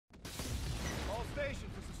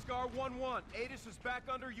Scar 1-1, Atis is back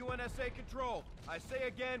under UNSA control. I say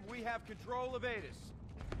again, we have control of Atis.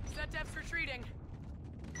 SETDEF's retreating.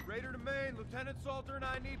 Raider to main, Lieutenant Salter and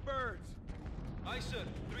I need birds. Aye, sir.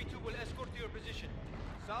 3-2 will escort to your position.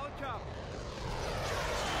 Solid copy.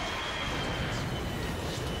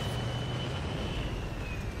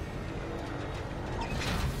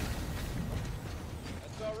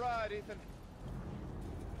 That's all right, Ethan.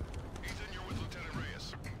 Ethan, you're with Lieutenant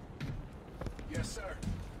Reyes. Yes, sir.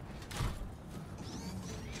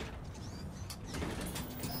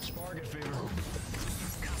 Spark it, Fever.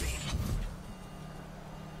 Copy.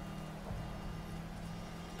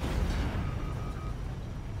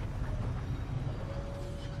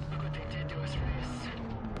 Look what they did to us, Reyes.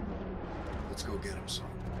 Let's go get him, son.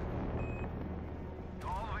 To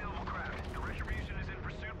all available craft, the Retribution is in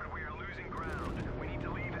pursuit, but we are losing ground. We need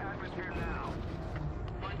to leave atmosphere now.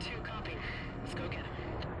 1-2, copy. Let's go get him.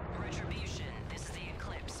 Retribution, this is the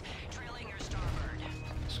Eclipse. Trailing your starboard.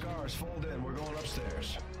 Scars, fold in. We're going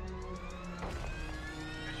upstairs.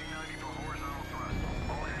 Pitching 90 for horizontal thrust.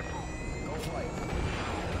 All hands full. Go flight.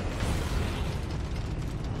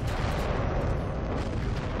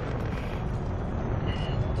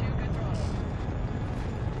 Two good throws.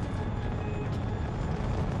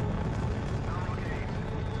 Nominal gains.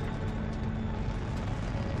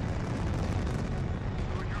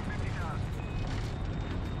 Going through 50,000.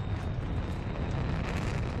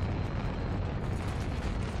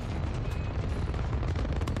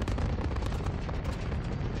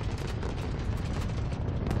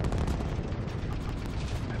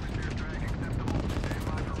 Atmosphere drag acceptable. Stand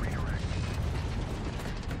by for redirect.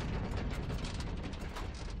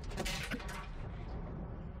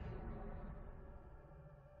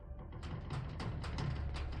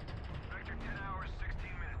 Vector 10 hours,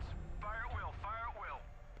 16 minutes. Fire at will, fire at will.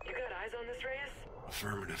 You got eyes on this, Reyes?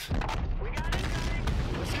 Affirmative. We got incoming!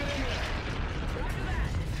 Let's get in there. Roger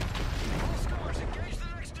that! All Scars, engage the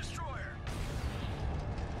next destroyer!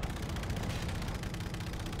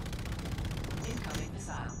 Incoming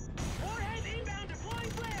missile. Warhead inbound,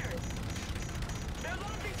 deploying flares! They're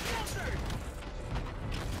launching shelters!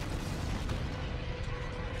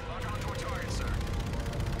 Lock onto a target, sir.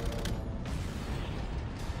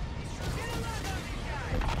 Get a lock on these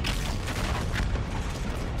guys!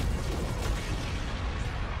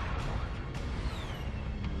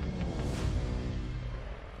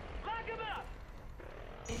 Lock him up!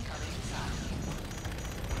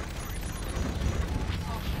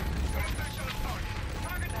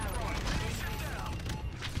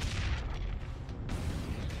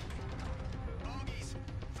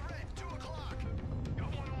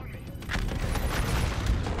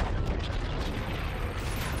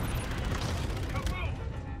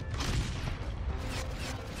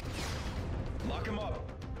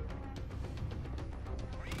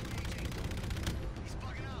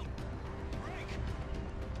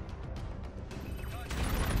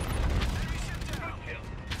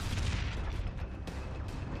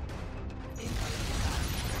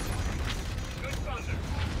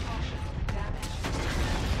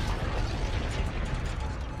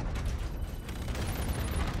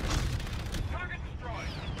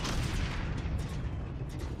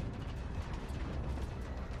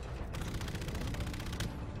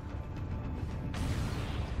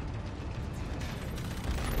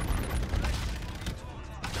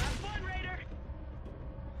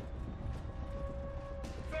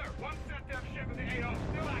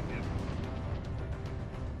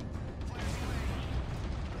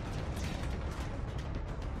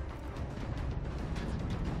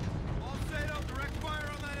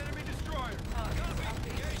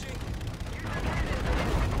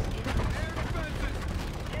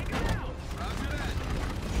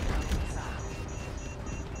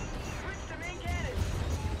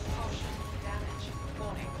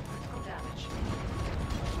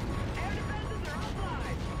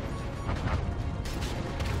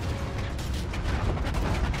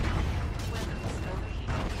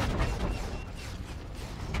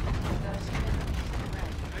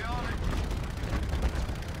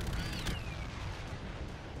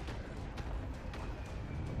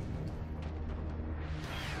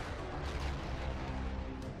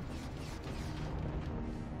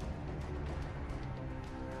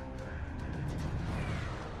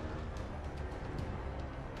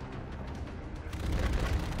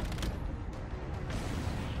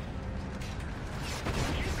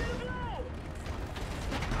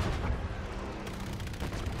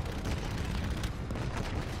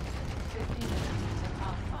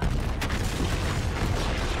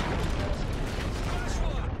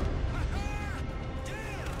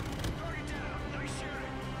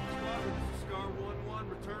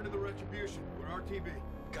 Return to the Retribution. We're RTB.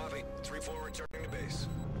 Copy. 3-4 returning to base.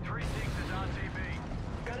 3-6 is on TB.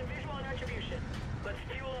 Got a visual on Retribution. Let's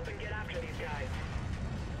fuel up and get after these guys.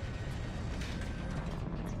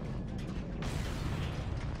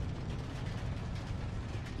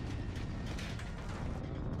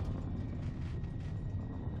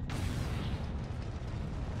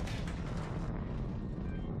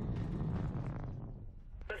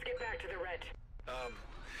 Let's get back to the Red. I'm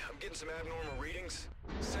getting some abnormal readings.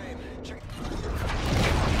 Same. Check. What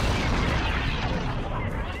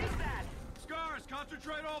is that? Scars,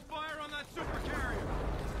 concentrate all fire on that super carrier.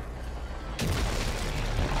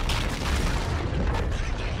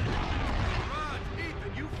 Rod,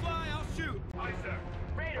 Ethan, you fly, I'll shoot. Aye, sir.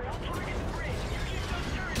 Raider, I'll target the bridge. You keep those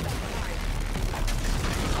turrets occupied.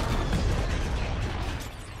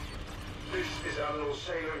 This is Admiral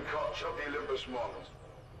Salem Koch of the Olympus models.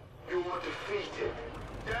 You are defeated.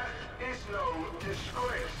 Death is no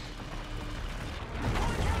disgrace.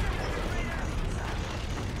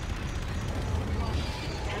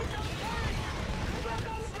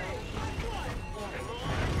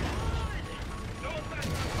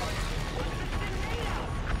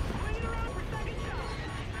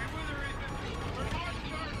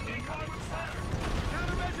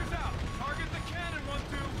 Countermeasures out. Target the cannon,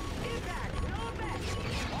 1-2. Impact, no effect.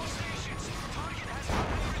 All stations, target has been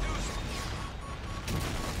reduced.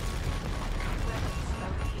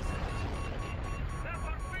 That's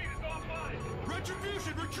on speed, it's offline.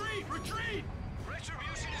 Retribution, retreat, retreat!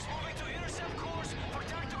 Retribution is moving to intercept course for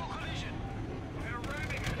tactical collision. They're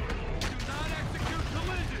ramming it. Do not execute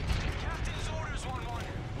collision. Captain's orders, 1-1.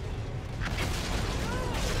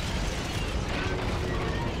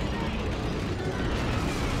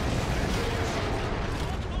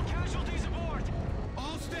 Multiple casualties aboard.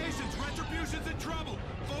 All stations, Retribution's in trouble.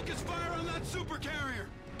 Focus fire on that super carrier.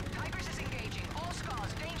 Tigers is engaging. All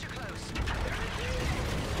scars, danger close.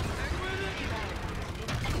 Hang with it.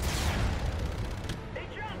 They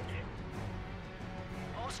jumped.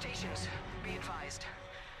 All stations, be advised.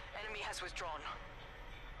 Enemy has withdrawn.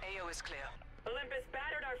 AO is clear. Olympus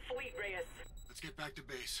battered our fleet, Reyes. Let's get back to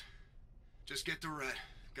base. Just get to Red.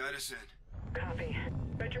 Guide us in. Copy.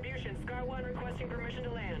 Retribution, Scar 1 requesting permission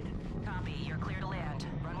to land. Copy, you're clear to land.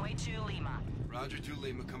 Runway 2, Lima. Roger 2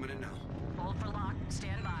 Lima coming in now. Hold for lock,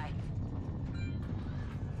 stand by.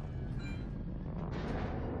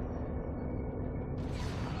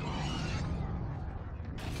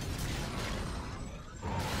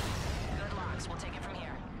 Good locks, we'll take it from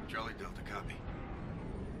here. Charlie Delta, copy.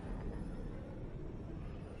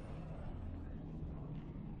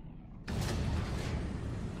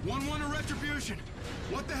 One to Retribution.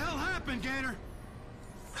 What the hell happened, Gator?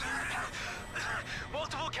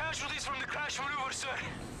 Multiple casualties from the crash maneuver, sir.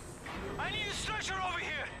 I need a stretcher over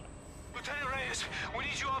here. Lieutenant Reyes, we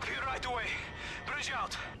need you up here right away. Bridge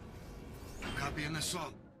out. Copy an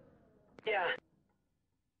assault. Yeah.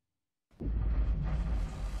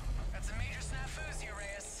 Got some major snafus here,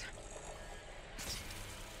 Reyes.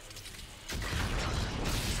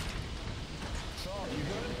 Saul, you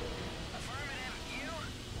good? Affirmative. You?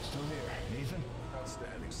 Still here. Ethan?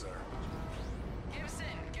 Outstanding, sir. Gibson,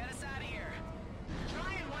 get us out of here.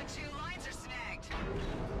 Trying 1-2, lines are snagged.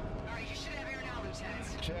 All right, you should have air now,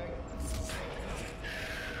 Lieutenant. Check.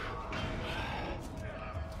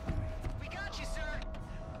 We got you, sir.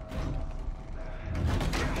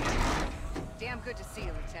 Damn good to see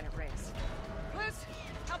you, Lieutenant Reyes. Liz,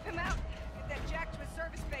 help him out. Get that jack to his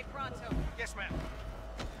service bay pronto. Yes, ma'am.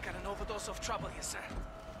 Got an overdose of trouble here, sir.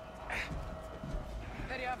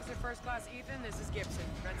 Petty Officer First Class Ethan, this is Gibson,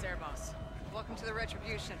 Red's air boss. Welcome to the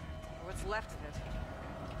Retribution, or what's left of it.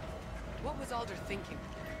 What was Alder thinking?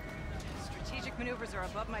 Strategic maneuvers are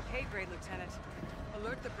above my pay grade, Lieutenant.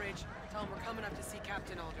 Alert the bridge. Tell him we're coming up to see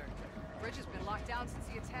Captain Alder. The bridge has been locked down since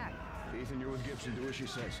the attack. Ethan, you're with Gibson. Do as she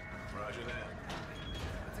says. Roger that.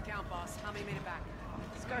 What's the count, boss? How many made it back?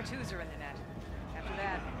 Scar 2s are in the net. After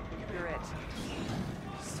that, you're it.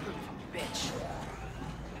 Son of a bitch.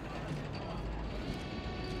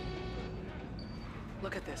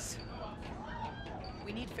 Look at this.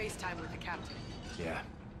 We need FaceTime with the captain. Yeah.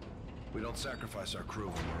 We don't sacrifice our crew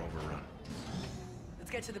when we're overrun. Let's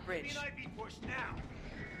get to the bridge. be pushed now.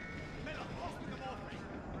 Middle, open them over.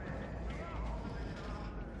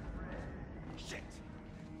 Shit.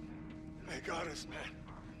 They got us, man.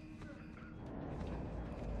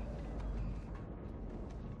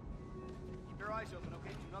 Keep your eyes open, okay?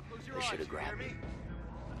 Do not close your They eyes. should have you hear grabbed me. me?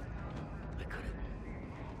 They could have.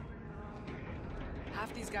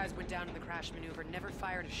 Half these guys went down in the crash maneuver, never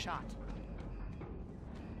fired a shot.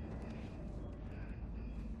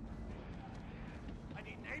 I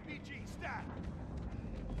need an APG, stat.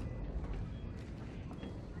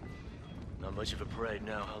 Not much of a parade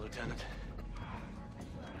now, huh, Lieutenant?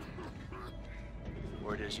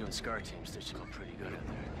 Word is you and SCAR team stitching up pretty good out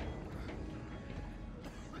there.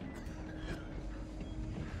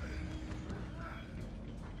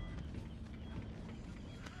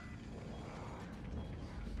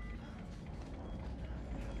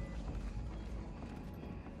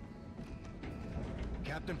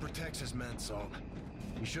 Captain protects his men, Salt.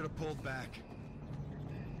 He should have pulled back.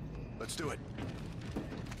 Let's do it.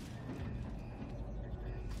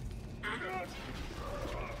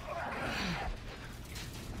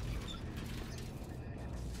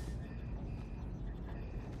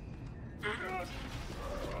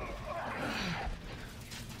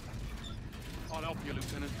 I'll help you,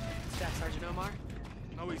 Lieutenant. Staff Sergeant Omar?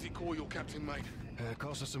 No easy call, your captain, mate.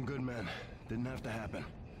 Cost us some good men. Didn't have to happen.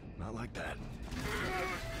 Not like that.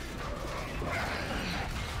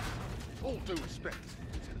 All due respect,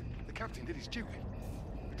 Lieutenant. The captain did his duty.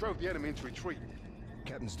 He drove the enemy into retreat.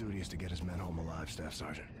 Captain's duty is to get his men home alive, Staff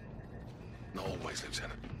Sergeant. Not always,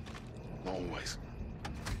 Lieutenant. Not always.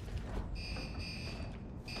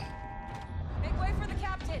 Make way for the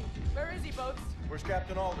captain! Where is he, Boats? Where's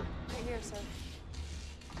Captain Alder? Right here, sir.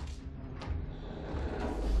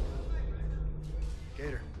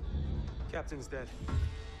 Gator. Captain's dead.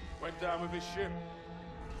 Went down with his ship.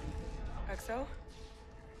 XO?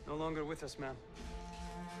 No longer with us, ma'am.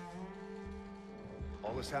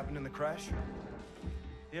 All this happened in the crash?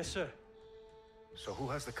 Yes, sir. So who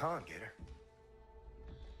has the con, Gator?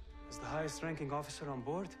 As the highest-ranking officer on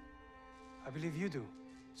board, I believe you do,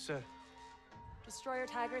 sir. Destroyer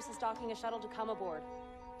Tigris is docking a shuttle to come aboard.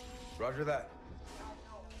 Roger that.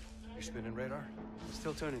 You spinning radar?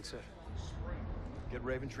 Still turning, sir. Get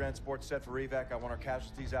Raven transport set for evac. I want our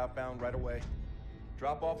casualties outbound right away.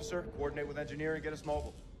 Drop officer, coordinate with engineering, get us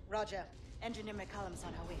mobile. Roger. Engineer McCallum's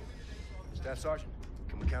on her way. Staff Sergeant,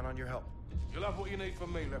 can we count on your help? You'll have what you need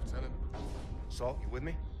from me, Lieutenant. Salt, you with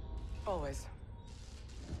me? Always.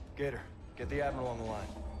 Gator, get the Admiral on the line.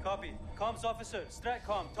 Copy. Comms officer,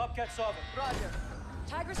 Stratcom, Top Cat Sovereign. Roger.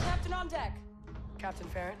 Tigris captain on deck. Captain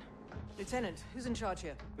Farron? Lieutenant, who's in charge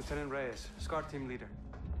here? Lieutenant Reyes, SCAR team leader.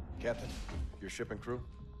 Captain, your ship and crew?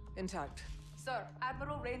 Intact. Sir,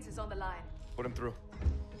 Admiral Rains is on the line. Put him through.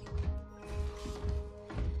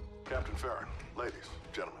 Captain Farron, ladies,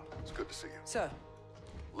 gentlemen, it's good to see you. Sir.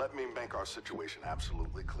 Let me make our situation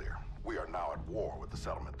absolutely clear. We are now at war with the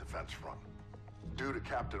Settlement Defense Front. Due to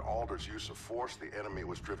Captain Alder's use of force, the enemy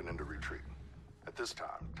was driven into retreat. At this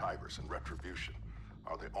time, Tigris and Retribution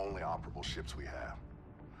are the only operable ships we have.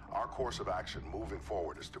 Our course of action moving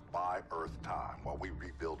forward is to buy Earth time while we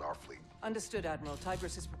rebuild our fleet. Understood, Admiral.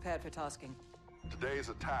 Tigris is prepared for tasking. Today's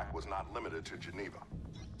attack was not limited to Geneva.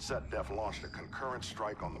 SetDef launched a concurrent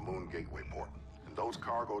strike on the Moon Gateway port, and those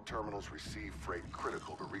cargo terminals receive freight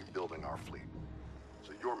critical to rebuilding our fleet.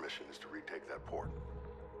 So your mission is to retake that port.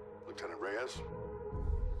 Lieutenant Reyes,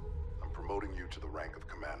 I'm promoting you to the rank of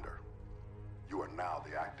commander. You are now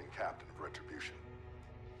the acting captain of Retribution.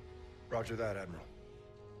 Roger that, Admiral.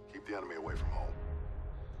 Keep the enemy away from home.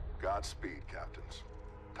 Godspeed, captains.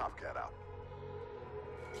 Top Cat out.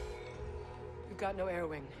 We've got no air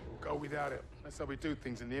wing. We'll go without it. That's how we do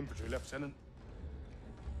things in the infantry, Lieutenant.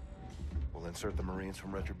 We'll insert the Marines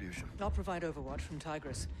from Retribution. I'll provide overwatch from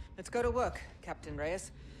Tigris. Let's go to work, Captain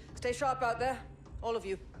Reyes. Stay sharp out there, all of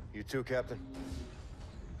you. You too, Captain.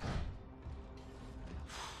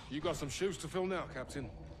 You got some shoes to fill now, Captain.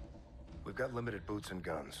 We've got limited boots and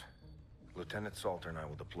guns. Lieutenant Salter and I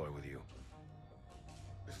will deploy with you.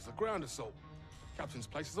 This is a ground assault. Captain's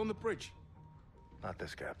place is on the bridge. Not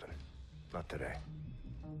this, Captain. Not today.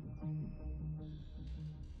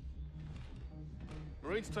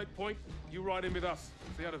 Marines take point. You ride in with us.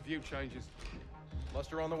 See how the view changes.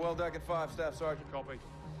 Muster on the well deck at 5, Staff Sergeant. Copy.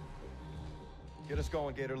 Get us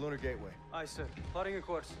going, Gator. Lunar Gateway. Aye, sir. Plotting a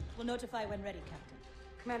course. We'll notify when ready, Captain.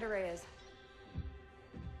 Commander Reyes.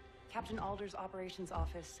 Captain Alder's operations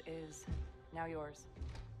office is now yours.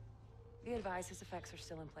 Be advised his effects are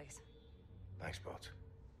still in place. Thanks, Boats.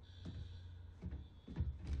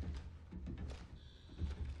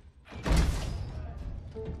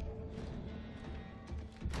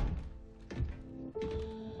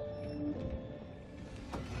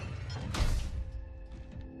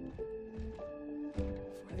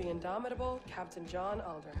 For the indomitable Captain John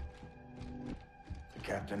Alder. The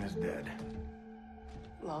captain is dead.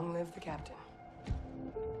 Long live the captain.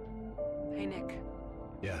 Hey, Nick.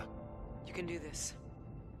 Yeah. You can do this.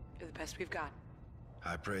 You're the best we've got.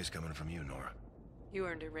 High praise coming from you, Nora. You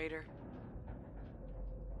earned it, Raider.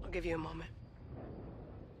 I'll give you a moment.